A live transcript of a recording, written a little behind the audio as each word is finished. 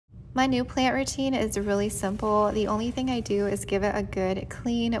My new plant routine is really simple. The only thing I do is give it a good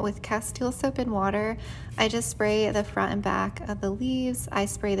clean with Castile soap and water. I just spray the front and back of the leaves. I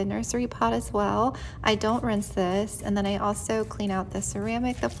spray the nursery pot as well. I don't rinse this. And then I also clean out the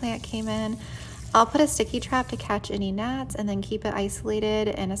ceramic the plant came in. I'll put a sticky trap to catch any gnats and then keep it isolated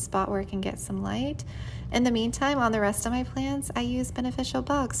in a spot where it can get some light. In the meantime, on the rest of my plants, I use beneficial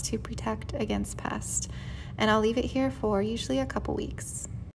bugs to protect against pests. And I'll leave it here for usually a couple weeks.